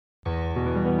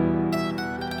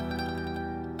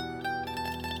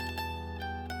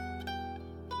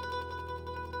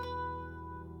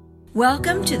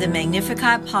Welcome to the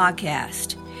Magnificat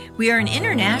podcast. We are an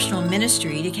international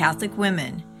ministry to Catholic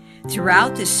women.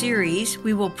 Throughout this series,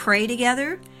 we will pray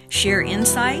together, share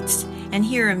insights, and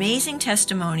hear amazing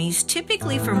testimonies,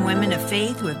 typically from women of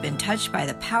faith who have been touched by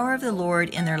the power of the Lord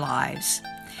in their lives.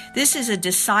 This is a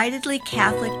decidedly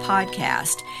Catholic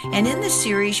podcast, and in this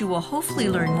series you will hopefully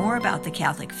learn more about the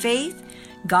Catholic faith,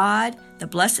 God, the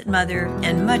Blessed Mother,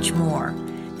 and much more.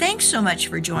 Thanks so much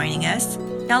for joining us.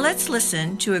 Now let's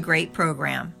listen to a great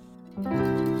program. I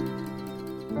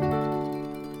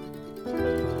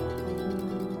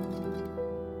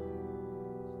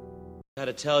got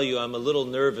to tell you, I'm a little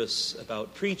nervous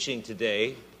about preaching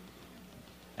today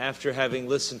after having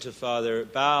listened to Father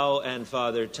Bao and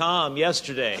Father Tom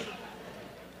yesterday.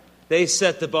 They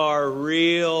set the bar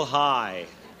real high.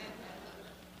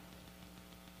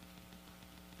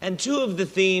 And two of the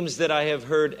themes that I have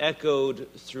heard echoed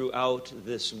throughout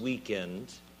this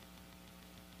weekend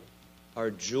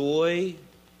are joy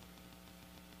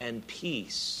and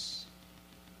peace.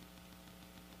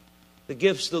 The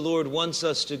gifts the Lord wants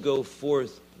us to go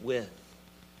forth with.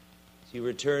 As you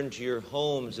return to your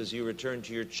homes, as you return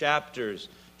to your chapters,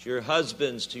 to your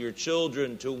husbands, to your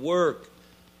children, to work,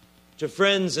 to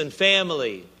friends and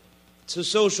family, to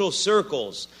social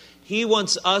circles. He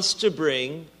wants us to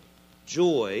bring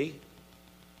joy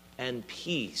and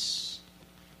peace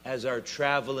as our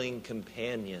traveling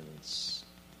companions.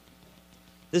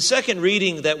 The second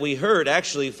reading that we heard,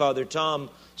 actually, Father Tom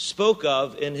spoke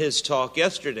of in his talk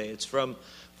yesterday. It's from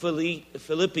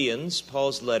Philippians,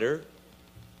 Paul's letter,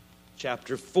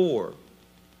 chapter 4.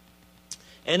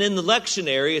 And in the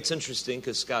lectionary, it's interesting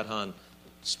because Scott Hahn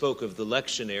spoke of the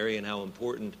lectionary and how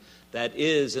important that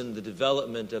is in the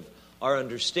development of our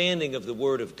understanding of the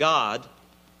Word of God.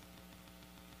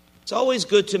 It's always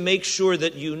good to make sure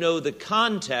that you know the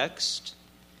context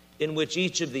in which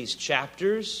each of these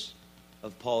chapters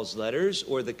of Paul's letters,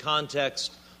 or the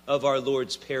context of our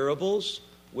Lord's parables,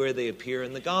 where they appear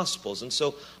in the Gospels. And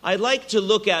so I'd like to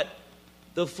look at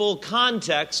the full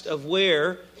context of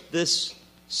where this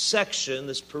section,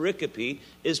 this pericope,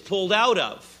 is pulled out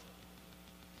of.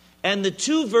 And the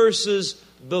two verses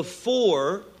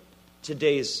before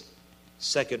today's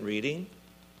second reading,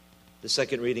 the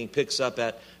second reading picks up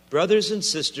at, "Brothers and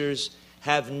sisters,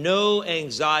 have no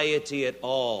anxiety at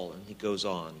all." And he goes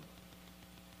on.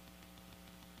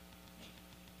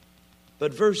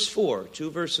 But verse 4,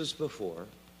 two verses before,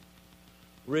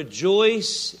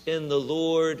 "Rejoice in the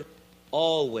Lord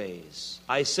always."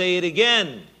 I say it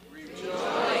again.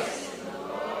 Rejoice in the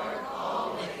Lord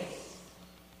always.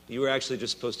 You were actually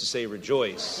just supposed to say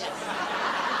rejoice.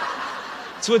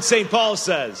 That's what St. Paul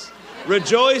says.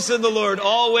 Rejoice in the Lord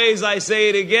always. I say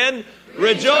it again.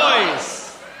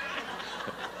 Rejoice.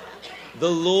 The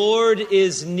Lord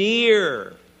is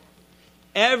near.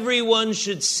 Everyone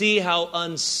should see how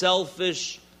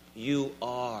unselfish you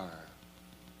are.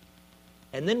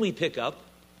 And then we pick up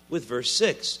with verse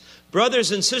 6. "Brothers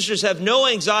and sisters, have no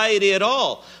anxiety at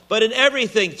all, but in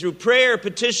everything, through prayer,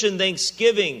 petition,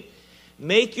 thanksgiving,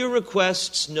 make your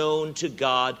requests known to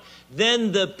God.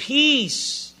 Then the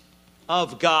peace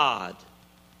of God,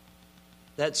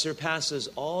 that surpasses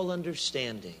all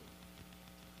understanding,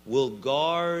 will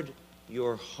guard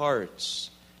your hearts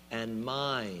and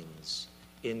minds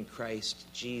in Christ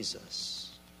Jesus."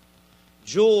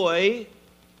 Joy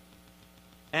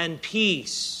and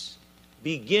peace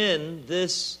begin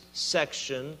this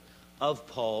section of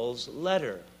Paul's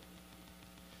letter.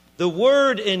 The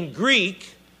word in Greek,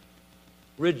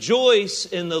 rejoice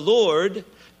in the Lord,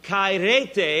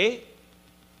 kairete,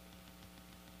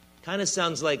 kind of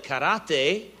sounds like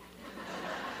karate.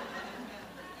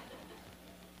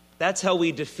 That's how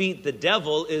we defeat the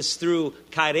devil, is through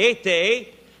kairete,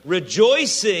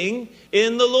 rejoicing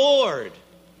in the Lord.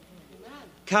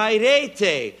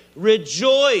 Kairete,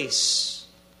 rejoice.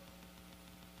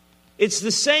 It's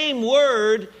the same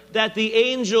word that the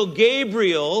angel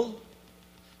Gabriel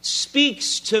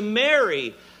speaks to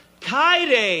Mary.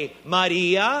 Kyrie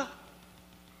Maria,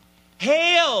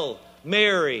 hail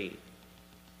Mary.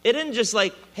 It isn't just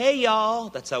like, hey y'all,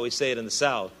 that's how we say it in the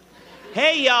South.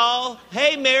 Hey y'all,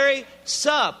 hey Mary,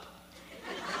 sup.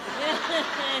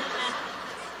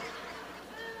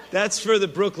 That's for the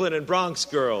Brooklyn and Bronx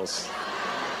girls.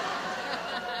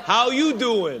 How you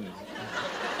doing?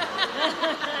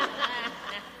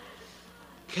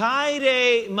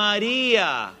 Kyrie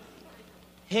Maria,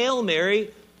 hail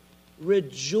Mary,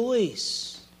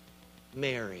 rejoice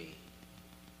Mary.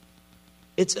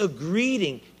 It's a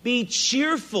greeting. Be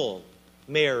cheerful,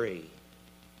 Mary.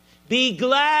 Be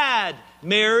glad,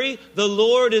 Mary, the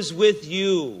Lord is with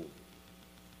you.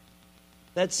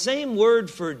 That same word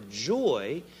for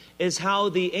joy is how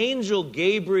the angel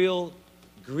Gabriel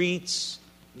greets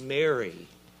Mary.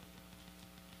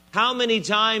 How many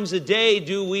times a day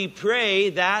do we pray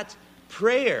that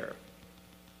prayer?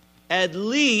 At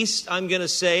least, I'm going to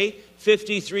say,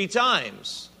 53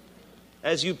 times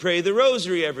as you pray the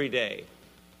rosary every day.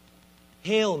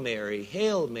 Hail Mary,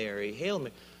 Hail Mary, Hail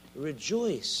Mary.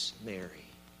 Rejoice, Mary.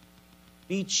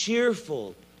 Be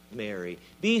cheerful, Mary.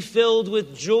 Be filled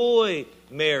with joy,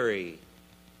 Mary.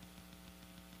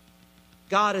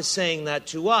 God is saying that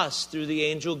to us through the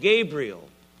angel Gabriel.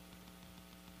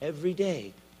 Every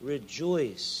day,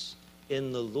 rejoice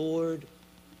in the Lord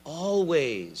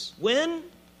always. When?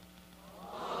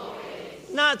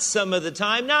 Always. Not some of the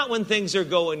time, not when things are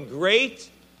going great,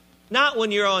 not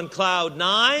when you're on cloud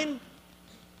 9.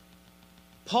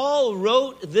 Paul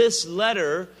wrote this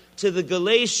letter to the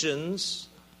Galatians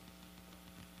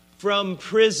from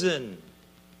prison.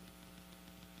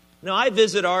 Now, I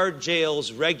visit our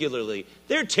jails regularly.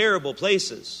 They're terrible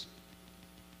places.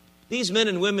 These men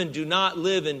and women do not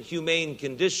live in humane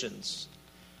conditions.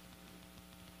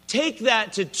 Take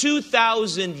that to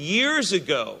 2,000 years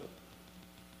ago,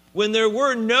 when there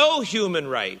were no human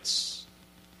rights.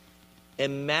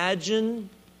 Imagine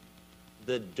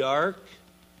the dark,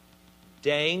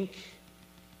 dank,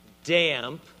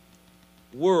 damp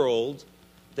world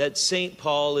that St.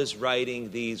 Paul is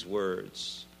writing these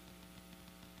words.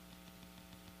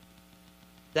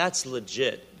 That's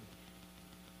legit.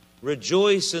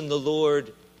 Rejoice in the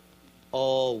Lord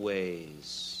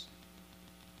always.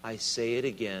 I say it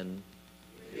again.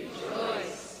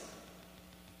 Rejoice.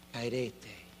 Kairete.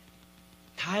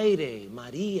 Kaire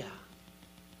Maria.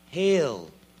 Hail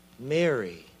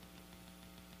Mary.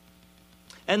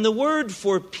 And the word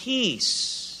for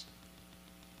peace,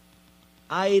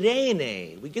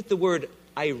 Irene. We get the word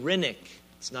irenic.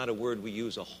 It's not a word we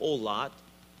use a whole lot.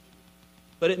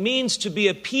 But it means to be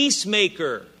a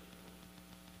peacemaker.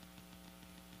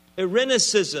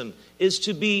 Irenicism is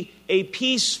to be a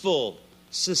peaceful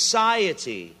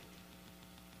society.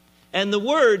 And the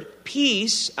word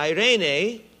peace,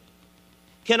 Irene,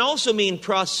 can also mean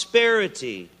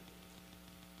prosperity,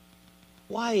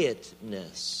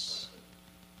 quietness,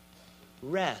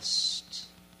 rest,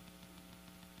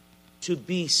 to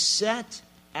be set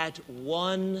at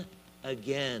one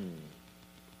again,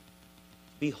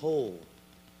 be whole,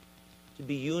 to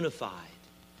be unified,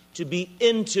 to be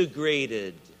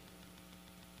integrated.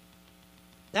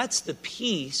 That's the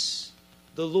peace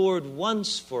the Lord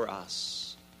wants for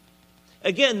us.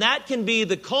 Again, that can be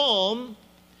the calm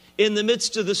in the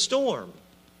midst of the storm.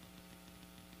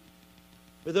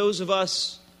 For those of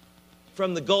us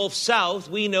from the Gulf South,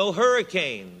 we know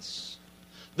hurricanes.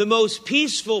 The most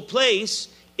peaceful place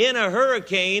in a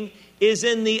hurricane is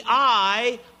in the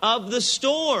eye of the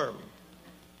storm.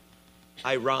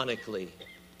 Ironically,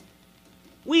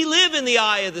 we live in the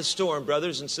eye of the storm,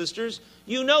 brothers and sisters.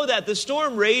 You know that. The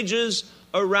storm rages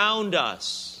around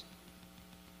us.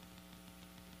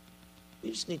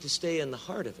 We just need to stay in the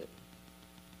heart of it,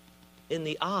 in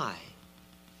the eye,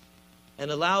 and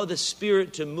allow the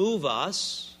Spirit to move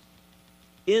us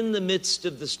in the midst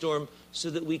of the storm so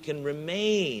that we can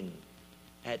remain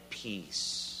at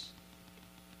peace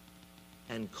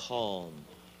and calm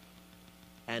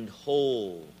and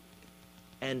whole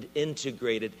and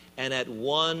integrated and at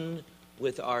one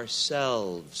with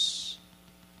ourselves.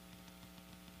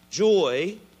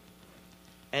 Joy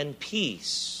and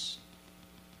peace.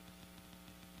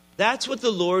 That's what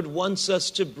the Lord wants us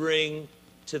to bring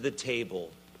to the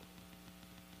table.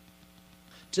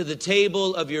 To the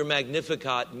table of your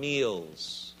Magnificat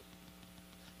meals.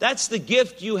 That's the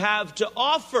gift you have to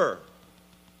offer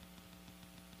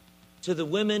to the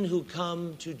women who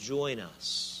come to join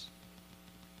us.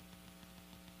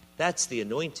 That's the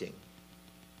anointing.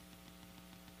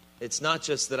 It's not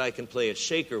just that I can play a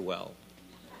shaker well.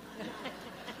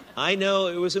 I know,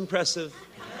 it was impressive.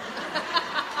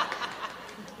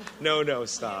 No,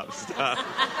 stop.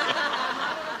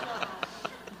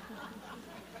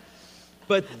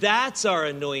 But that's our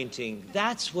anointing.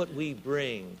 That's what we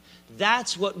bring.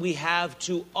 That's what we have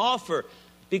to offer.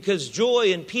 Because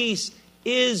joy and peace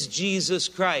is Jesus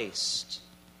Christ.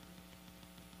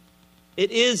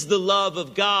 It is the love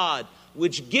of God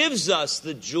which gives us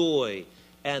the joy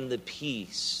and the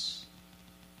peace.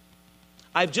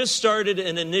 I've just started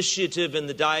an initiative in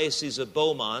the Diocese of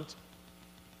Beaumont,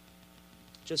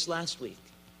 just last week,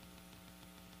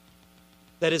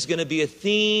 that is going to be a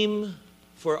theme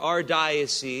for our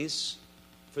diocese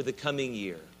for the coming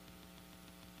year.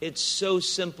 It's so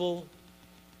simple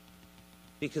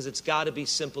because it's got to be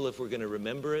simple if we're going to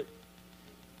remember it.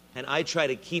 And I try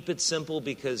to keep it simple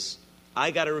because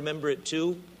I got to remember it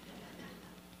too.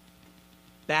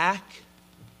 back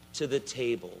to the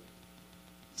table.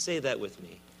 Say that with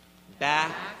me.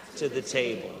 Back to the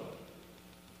table.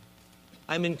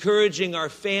 I'm encouraging our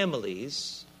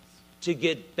families to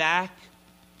get back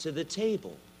to the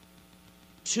table.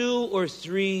 2 or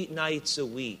 3 nights a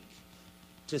week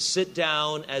to sit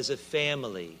down as a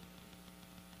family.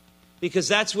 Because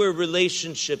that's where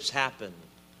relationships happen.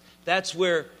 That's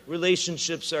where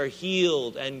relationships are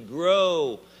healed and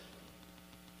grow.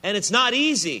 And it's not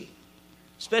easy,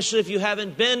 especially if you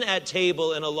haven't been at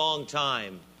table in a long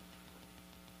time.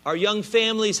 Our young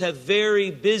families have very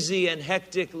busy and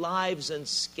hectic lives and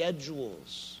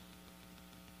schedules.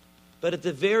 But at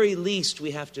the very least,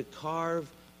 we have to carve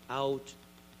out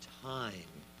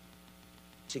time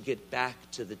to get back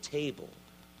to the table.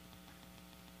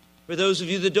 For those of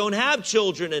you that don't have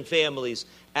children and families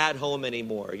at home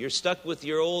anymore, you're stuck with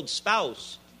your old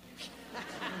spouse.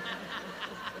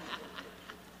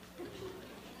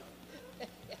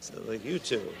 Sounds like you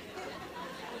two.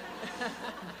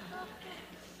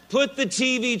 Put the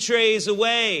TV trays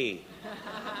away.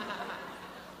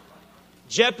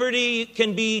 Jeopardy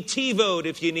can be TiVoed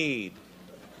if you need.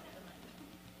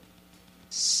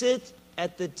 Sit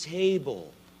at the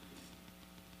table.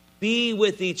 Be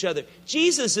with each other.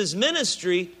 Jesus'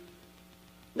 ministry,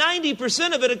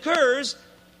 90% of it occurs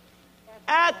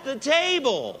at the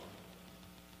table.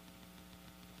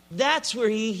 That's where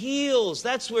he heals.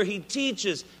 That's where he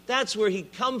teaches. That's where he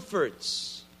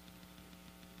comforts.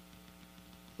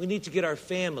 We need to get our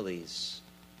families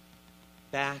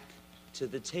back to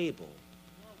the table.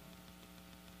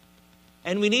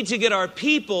 And we need to get our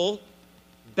people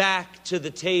back to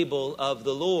the table of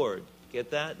the Lord.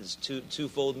 Get that? It's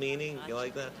twofold meaning. You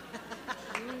like that?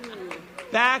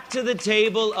 Back to the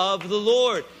table of the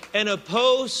Lord in a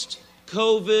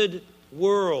post-COVID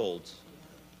world.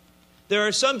 There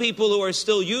are some people who are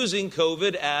still using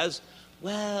COVID as,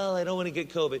 well, I don't want to get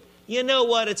COVID. You know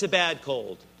what? It's a bad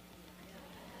cold.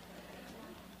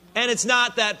 And it's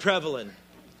not that prevalent.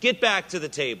 Get back to the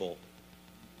table.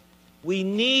 We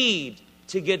need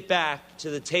to get back to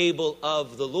the table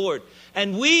of the Lord.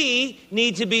 And we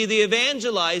need to be the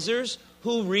evangelizers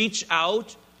who reach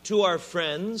out to our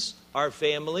friends, our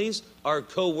families, our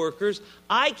co-workers.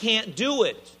 I can't do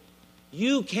it.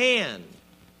 You can.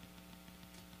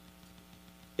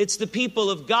 It's the people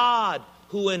of God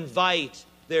who invite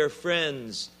their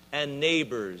friends and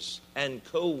neighbors and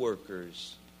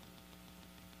co-workers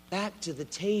back to the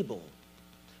table.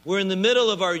 We're in the middle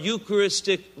of our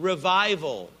Eucharistic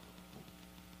revival.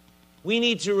 We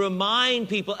need to remind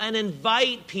people and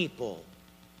invite people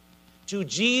to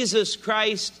Jesus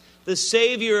Christ, the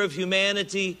Savior of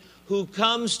humanity, who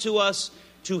comes to us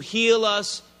to heal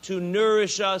us, to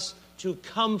nourish us, to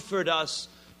comfort us,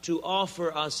 to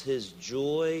offer us his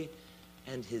joy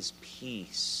and his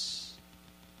peace.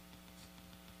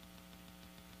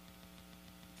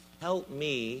 Help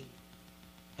me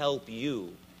help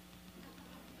you.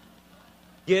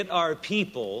 Get our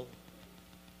people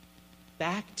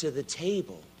back to the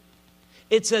table.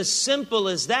 It's as simple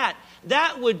as that.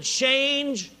 That would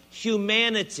change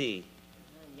humanity.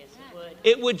 Yes, it would.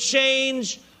 It would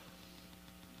change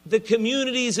the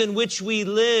communities in which we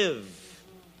live.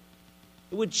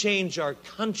 It would change our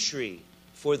country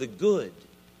for the good.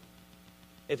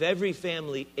 If every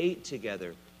family ate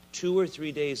together 2 or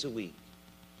 3 days a week,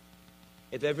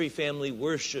 if every family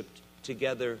worshiped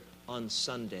together on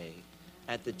Sunday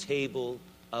at the table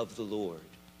of the Lord.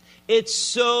 It's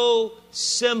so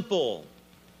simple.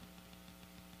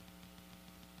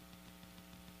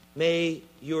 May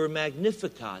your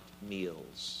Magnificat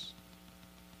meals,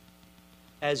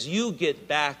 as you get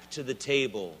back to the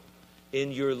table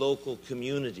in your local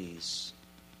communities,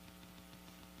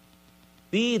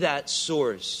 be that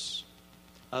source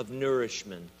of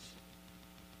nourishment.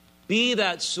 Be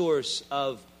that source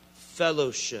of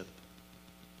fellowship,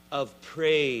 of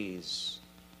praise,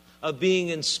 of being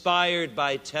inspired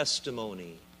by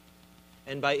testimony,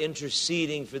 and by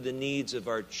interceding for the needs of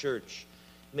our church.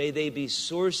 May they be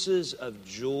sources of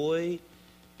joy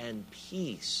and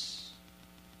peace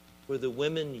for the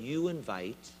women you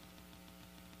invite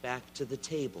back to the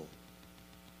table.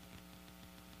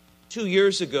 2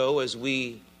 years ago, as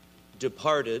we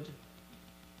departed,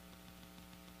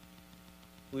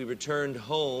 we returned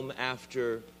home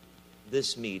after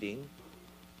this meeting.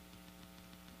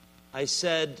 I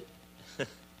said,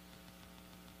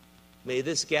 may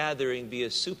this gathering be a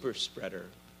super spreader.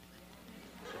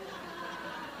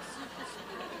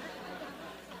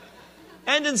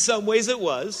 And in some ways it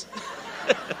was.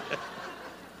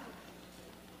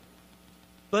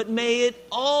 But may it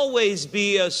always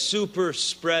be a super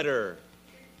spreader.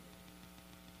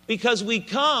 Because we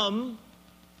come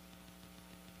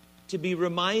to be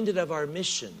reminded of our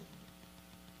mission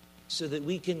so that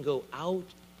we can go out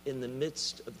in the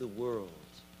midst of the world,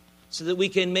 so that we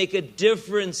can make a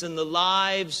difference in the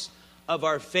lives of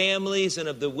our families and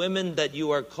of the women that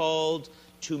you are called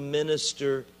to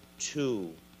minister to.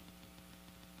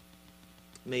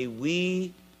 May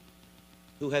we,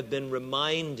 who have been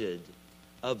reminded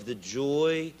of the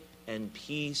joy and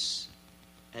peace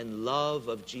and love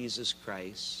of Jesus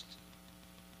Christ,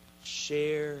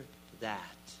 share that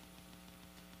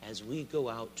as we go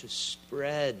out to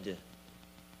spread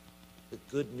the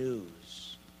good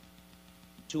news,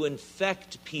 to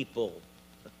infect people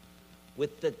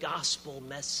with the gospel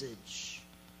message,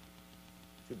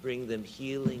 to bring them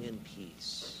healing and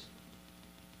peace.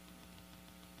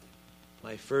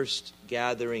 My first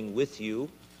gathering with you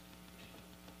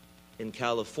in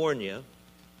California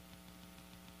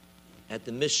at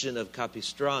the mission of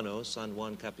Capistrano, San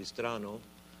Juan Capistrano,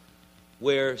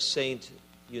 where Saint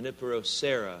Junipero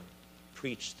Serra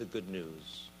preached the good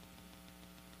news.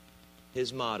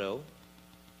 His motto,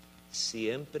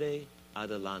 siempre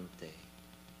adelante,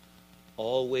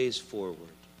 always forward,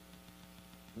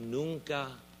 nunca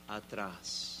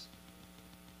atrás,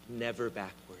 never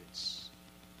backwards.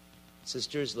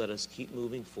 Sisters, let us keep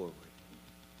moving forward,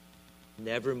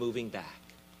 never moving back.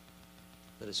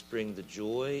 Let us bring the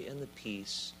joy and the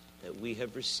peace that we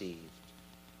have received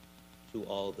to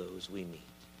all those we meet.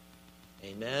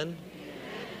 Amen.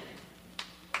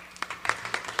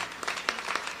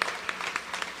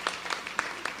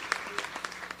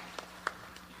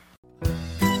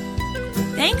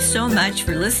 Thanks so much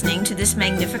for listening to this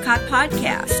Magnificat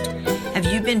podcast. Have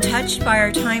you been touched by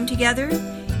our time together?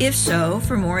 If so,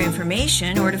 for more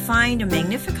information or to find a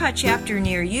Magnificat chapter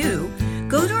near you,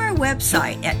 go to our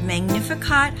website at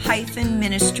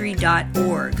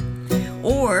magnificat-ministry.org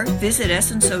or visit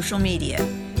us on social media.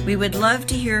 We would love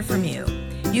to hear from you.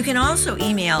 You can also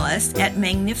email us at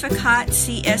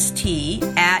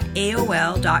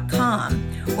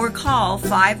magnificatcst@aol.com or call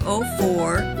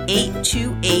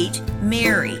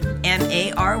 504-828-MARY,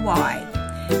 M-A-R-Y.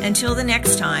 Until the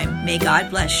next time, may God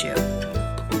bless you.